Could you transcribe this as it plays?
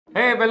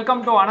Hey,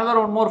 welcome to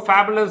another one more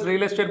fabulous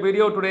real estate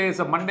video. Today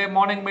is a Monday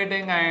morning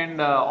meeting and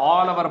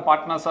all our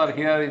partners are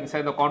here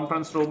inside the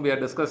conference room. We are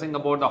discussing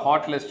about the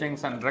hot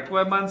listings and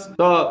requirements.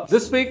 So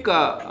this week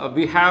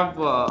we have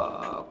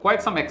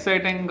quite some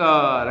exciting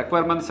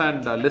requirements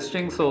and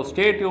listings. So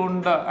stay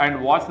tuned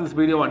and watch this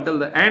video until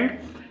the end.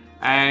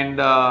 And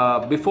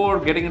before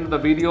getting into the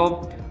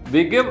video,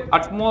 we give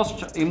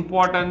utmost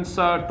importance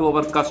to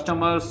our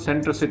customer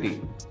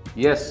centricity.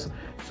 Yes,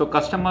 so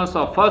customers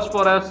are first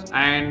for us,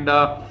 and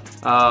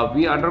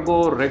we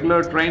undergo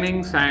regular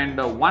trainings, and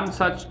one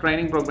such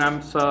training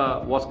programs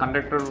was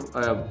conducted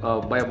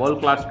by a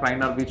world-class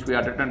trainer which we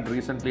attended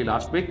recently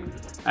last week,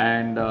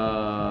 and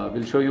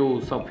we'll show you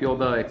some few of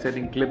the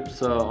exciting clips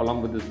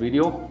along with this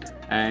video.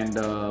 And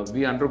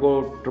we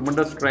undergo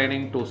tremendous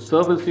training to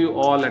service you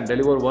all and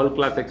deliver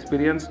world-class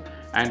experience.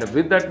 And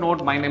with that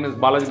note, my name is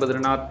Balaji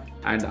Badrinath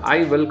and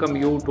I welcome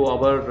you to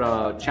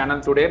our channel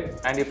today.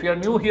 And if you are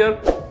new here,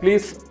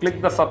 please click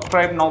the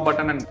subscribe now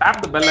button and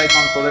tap the bell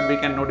icon so that we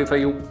can notify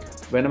you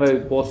whenever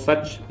we post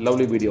such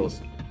lovely videos.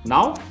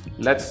 Now,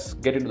 let's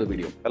get into the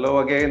video. Hello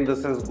again, this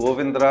is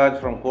Govindraj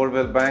from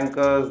Coldwell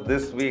Bankers.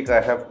 This week I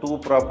have two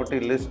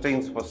property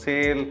listings for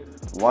sale.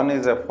 One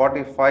is a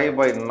 45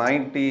 by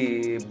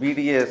 90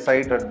 BDA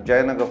site at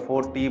Jayanagar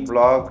 4T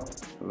block.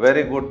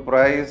 Very good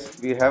price.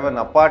 We have an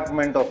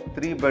apartment of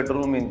 3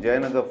 bedroom in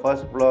Jayanagar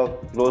first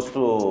block close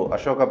to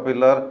Ashoka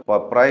Pillar. For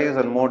price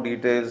and more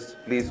details,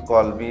 please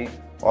call me.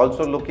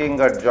 Also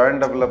looking at joint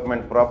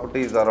development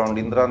properties around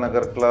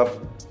Indranagar Club.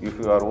 If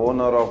you are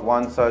owner of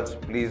one such,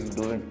 please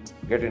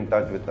get in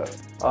touch with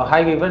us.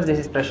 Hi viewers, this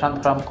is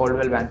Prashant from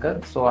Coldwell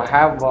Banker. So I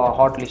have a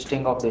hot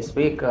listing of this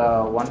week.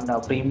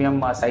 One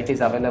premium site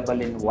is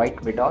available in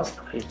White Meadows.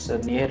 It's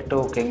near to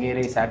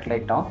Kengiri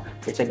satellite town.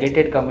 It's a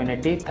gated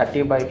community,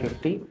 30 by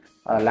 50.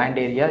 Land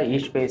area,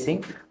 east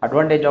facing.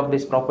 Advantage of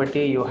this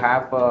property, you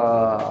have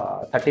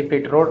 30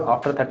 feet road.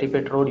 After 30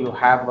 feet road, you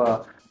have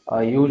a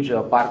huge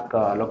park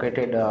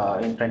located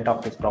in front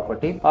of this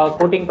property.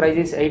 Quoting price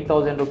is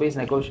 8,000 rupees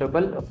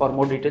negotiable. For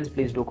more details,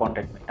 please do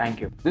contact me.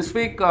 Thank you. This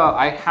week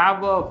I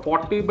have a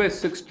 40 by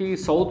 60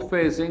 south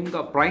facing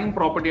prime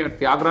property at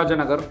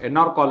Tyagaraja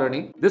NR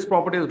Colony. This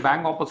property is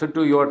bang opposite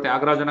to your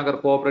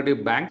Tyagaraja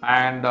Cooperative Bank,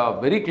 and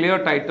very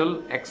clear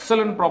title.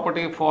 Excellent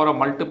property for a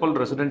multiple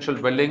residential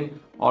dwelling,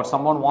 or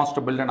someone wants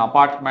to build an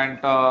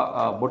apartment,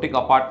 boutique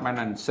apartment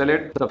and sell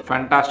it. It's a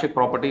fantastic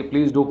property.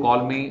 Please do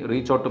call me,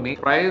 reach out to me.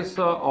 Price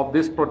of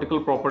this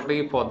particular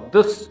property for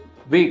this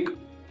week,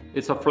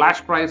 it's a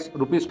flash price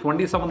rupees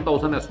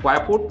 27,000 a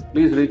square foot.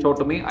 Please reach out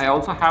to me. I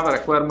also have a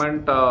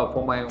requirement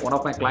for one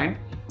of my client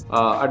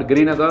at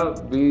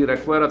Girinagar. We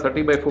require a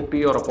 30 by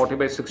 50 or a 40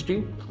 by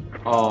 60.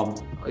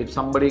 If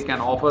somebody can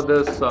offer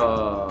this,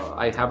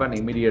 I have an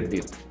immediate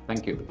deal.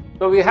 Thank you.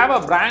 So we have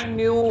a brand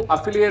new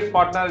affiliate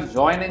partner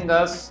joining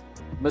us,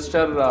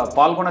 Mr.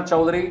 Palguna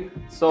Chaudhary.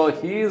 So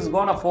he is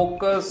going to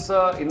focus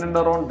in and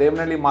around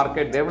Devanahalli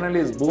market. Devanahalli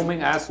is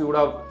booming, as you would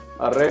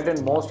have read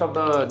in most of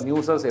the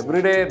newses.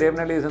 Every day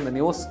Devanahalli is in the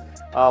news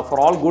for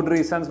all good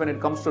reasons when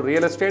it comes to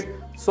real estate.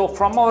 So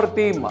from our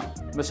team,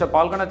 Mr.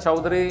 Palguna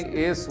Chaudhary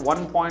is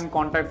one point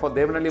contact for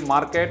Devanahalli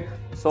market.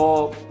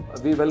 So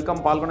we welcome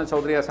Palguna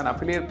Chaudhary as an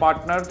affiliate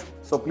partner.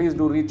 So please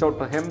do reach out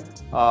to him.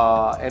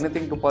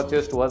 Anything to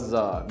purchase towards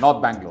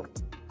North Bangalore.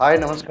 Hi,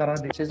 Namaskara.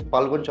 This is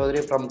Palgun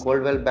Chaudhary from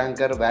Coldwell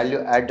Banker Value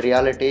Add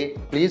Realty.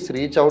 Please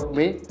reach out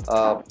me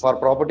for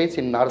properties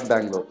in North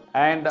Bangalore.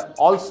 And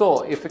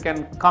also, if you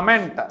can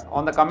comment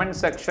on the comment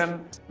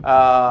section,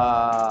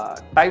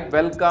 type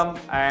welcome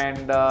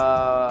and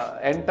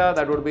enter,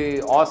 that would be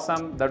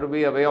awesome. That would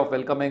be a way of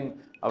welcoming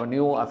our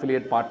new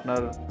affiliate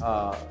partner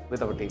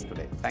with our team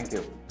today. Thank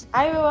you.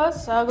 Hi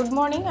viewers, good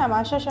morning. I'm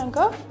Asha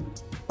Shankar.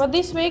 For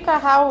this week, I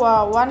have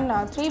one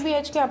 3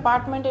 BHK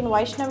apartment in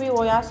Vaishnavi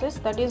Oasis,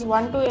 that is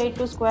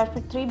 1282 square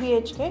feet 3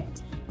 BHK,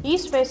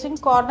 east facing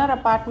corner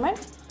apartment.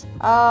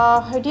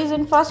 It is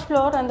in first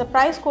floor and the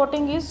price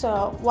quoting is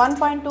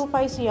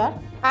 1.25 CR.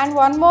 And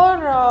one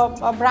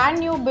more brand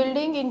new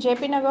building in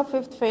JP Nagar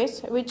 5th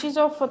phase, which is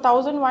of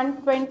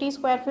 1120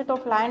 square feet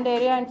of land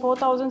area and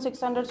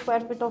 4600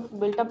 square feet of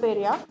built up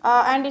area.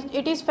 And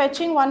it is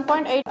fetching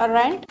 1.8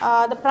 rent.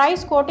 The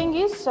price quoting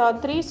is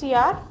 3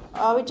 CR.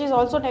 Which is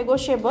also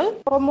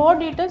negotiable. For more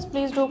details,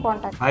 please do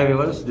contact. Hi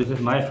viewers, this is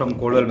Mahesh from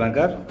Coldwell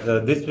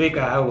Banker. This week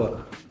I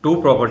have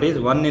two properties.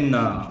 One in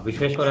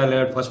Vishweshwara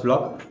Layout first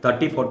block,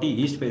 3040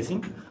 east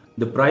facing.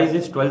 The price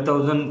is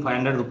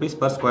 12,500 rupees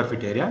per square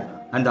feet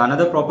area. And the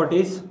another property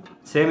is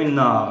same in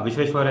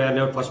Vishweshwara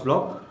Layout first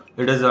block.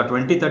 It is a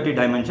 2030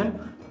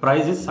 dimension.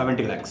 Price is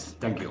 70 lakhs.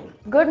 Thank you.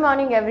 Good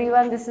morning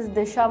everyone. This is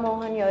Disha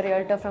Mohan, your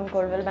realtor from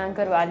Coldwell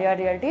Banker Value Add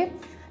Realty.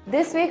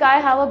 This week I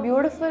have a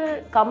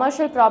beautiful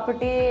commercial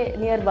property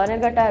near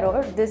Bannerghatta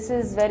Road. This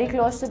is very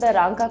close to the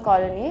Ranka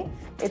colony.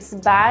 It's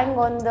bang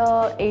on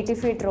the 80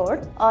 feet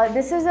road.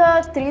 This is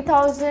a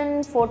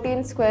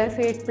 3014 square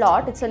feet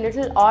plot. It's a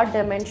little odd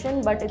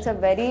dimension, but it's a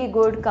very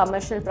good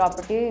commercial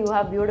property. You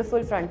have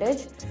beautiful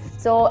frontage.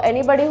 So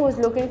anybody who's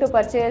looking to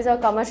purchase a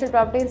commercial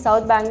property in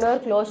South Bangalore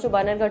close to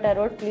Bannerghatta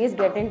Road, please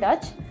get in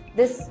touch.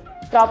 This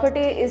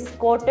property is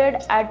quoted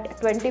at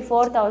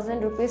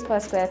 24,000 rupees per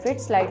square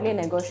feet, slightly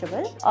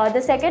negotiable. The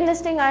second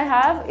listing I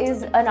have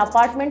is an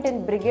apartment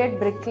in Brigade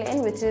Brick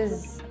Lane, which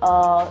is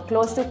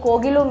close to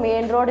Kogilu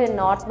Main Road in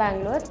North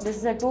Bangalore. This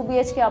is a 2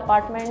 BHK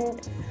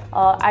apartment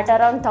at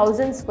around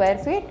 1000 square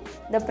feet.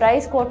 The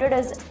price quoted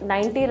is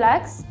 90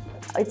 lakhs.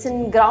 It's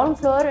in ground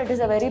floor. It is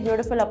a very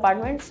beautiful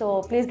apartment.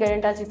 So please get in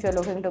touch if you're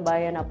looking to buy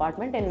an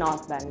apartment in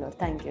North Bangalore.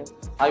 Thank you.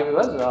 Hi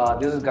viewers,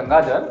 this is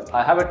Gangadhar.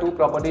 I have two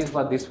properties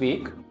for this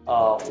week.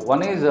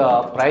 One is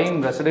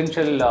prime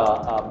residential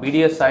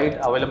BDA site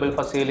available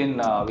for sale in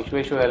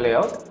Vishweshwar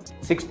layout,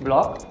 6th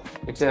block.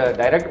 It's a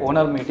direct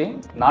owner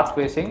meeting, north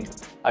facing,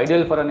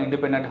 ideal for an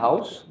independent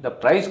house. The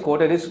price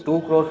quoted is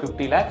 2 crore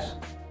 50 lakhs.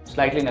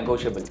 Slightly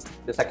negotiable.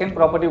 The second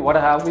property what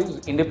I have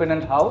is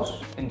independent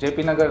house in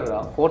JP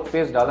Nagar 4th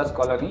phase Dallas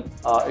Colony.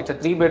 It's a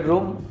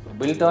 3-bedroom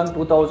built on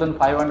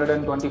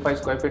 2,525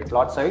 square feet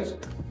plot size,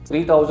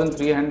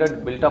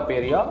 3,300 built up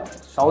area,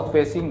 south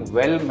facing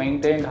well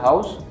maintained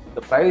house.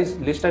 The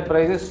listed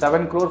price is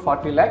 7 crore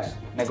 40 lakhs,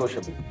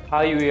 negotiable.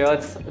 Hi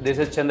viewers, this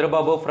is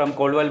Chandrababu from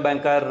Coldwell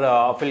Banker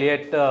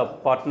affiliate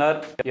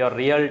partner, your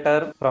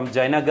realtor from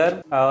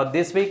Jayanagar.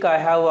 This week I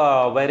have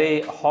a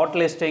very hot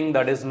listing,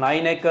 that is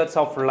 9 acres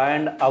of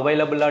land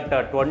available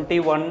at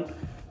 21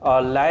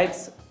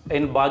 lakhs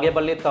in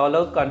Bageballi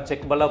Taluk and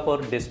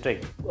Chikbalapur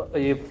district.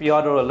 If you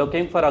are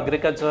looking for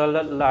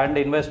agricultural land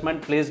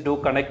investment, please do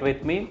connect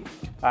with me.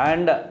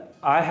 And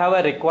I have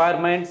a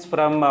requirements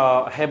from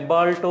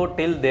Hebbal to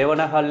till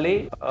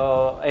Devanahalli.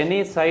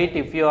 Any site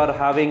if you are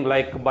having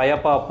like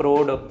Bayapa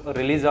approved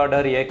release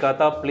order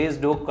Ekata, please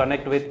do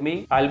connect with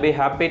me. I'll be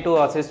happy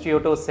to assist you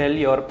to sell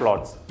your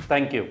plots.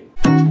 Thank you.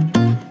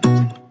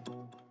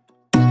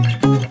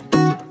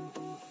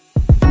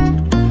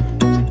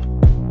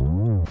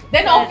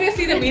 Then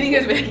obviously the meaning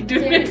is very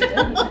different.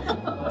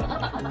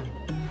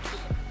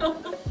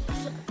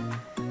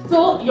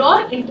 So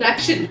your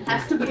interaction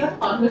has to be a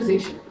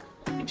conversation.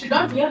 It should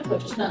not be a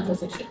question answer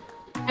session.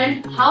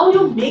 And how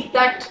you make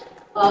that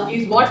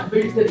is what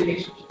builds the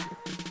relationship.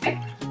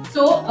 Okay?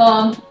 So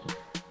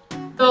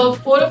the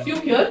four of you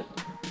here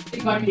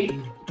is one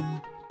team.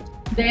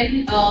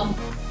 Then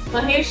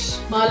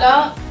Mahesh,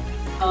 Mala,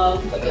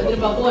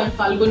 Chandrababu and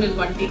Falgun is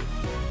one team.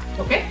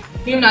 Okay?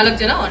 Team Nalak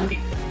Jana one team.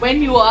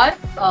 When you are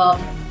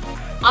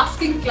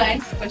asking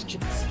clients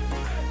questions.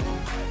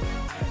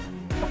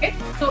 Okay?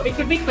 So it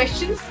could be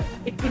questions.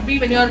 It could be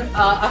when you are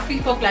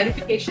asking for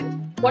clarification.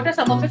 What are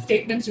some of the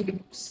statements you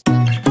can use?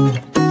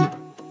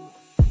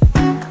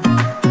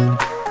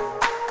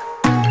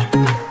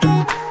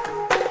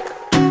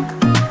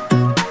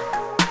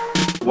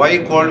 Why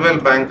Coldwell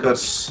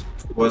Bankers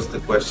was the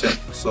question.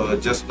 So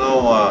just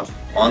now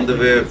on the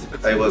way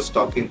I was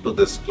talking to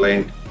this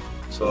client.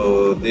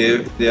 So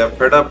they are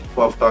fed up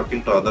of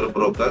talking to other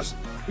brokers.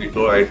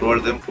 I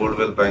told them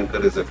Coldwell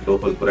Banker is a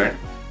global brand.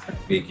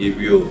 We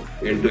give you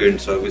end-to-end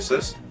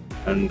services.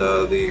 And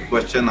the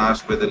question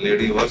asked by the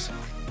lady was,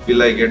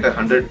 will I get a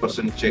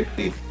 100% check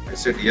deal? I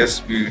said,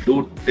 yes, we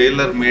do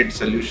tailor-made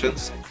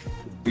solutions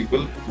to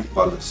people who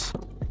call us.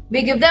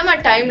 We give them a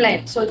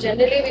timeline. So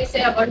generally we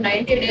say about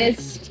 90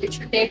 days it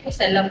should take to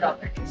sell a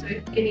property. So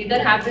it can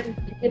either happen,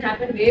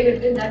 way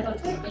within that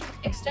also, it will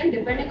extend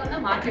depending on the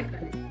market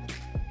condition.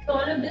 So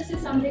all of this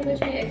is something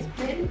which we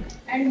explain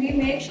and we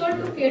make sure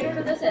to cater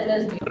to the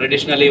seller's needs.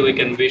 Traditionally we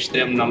can wish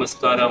them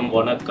Namaskaram,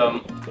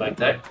 Vanakkam, like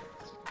that.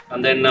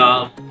 And then,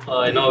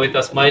 with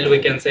a smile, we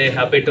can say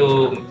happy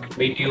to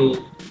meet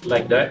you,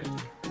 like that.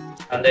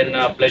 And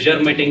then pleasure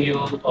meeting you,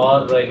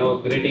 or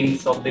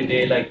greetings of the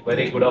day, like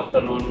very good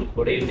afternoon,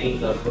 good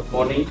evening, or good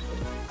morning.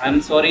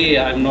 I'm sorry,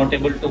 I'm not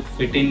able to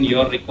fit in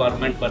your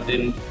requirement, but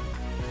then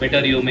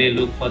better you may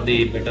look for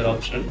the better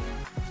option.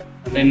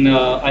 And then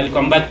I'll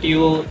come back to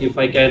you if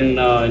I can,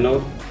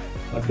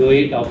 do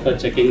it after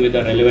checking with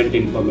the relevant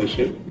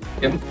information.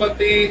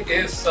 Empathy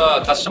is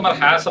customer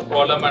has a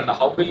problem, and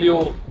how will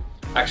you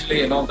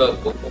actually,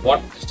 what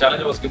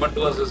challenge was given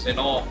to us is,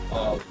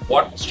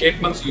 what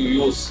statements you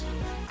use.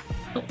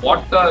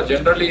 What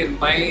generally, in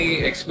my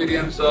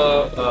experience, you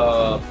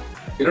know,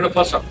 to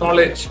first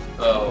acknowledge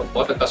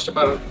what the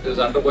customer is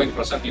undergoing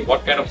presently,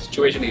 what kind of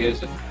situation he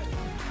is in.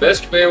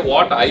 Best way,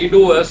 what I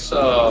do is,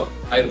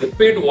 I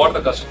repeat what the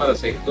customer is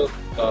saying.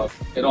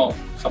 So,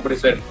 somebody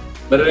said,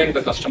 mirroring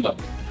the customer.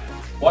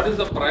 What is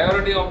the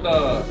priority of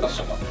the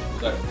customer?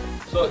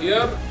 So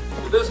here,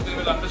 with this, we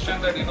will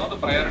understand that, the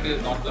priority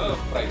is not the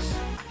price.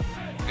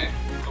 Okay?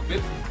 So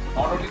with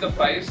not only the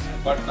price,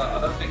 but the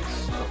other things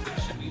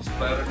which needs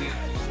priority.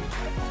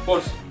 Of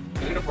course,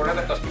 we need to protect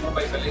the customer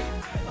by selling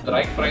at the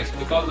right price,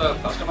 because the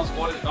customer's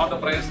goal is not the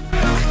price.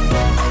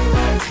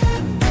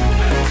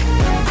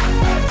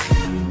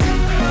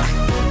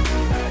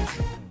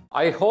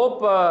 I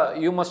hope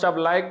you must have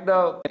liked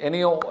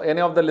any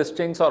of the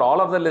listings, or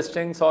all of the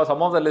listings, or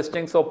some of the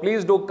listings. So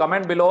please do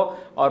comment below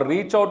or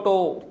reach out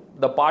to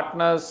the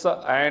partners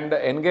and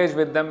engage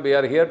with them. We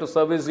are here to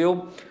service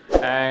you.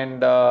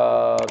 And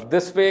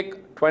this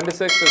week,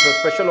 26th, is a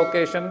special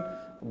occasion.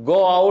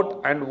 Go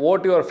out and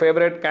vote your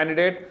favorite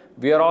candidate.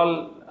 We are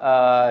all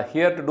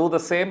here to do the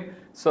same.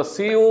 So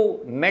see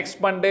you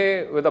next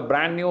Monday with a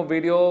brand new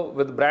video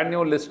with brand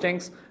new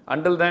listings.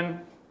 Until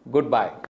then, goodbye.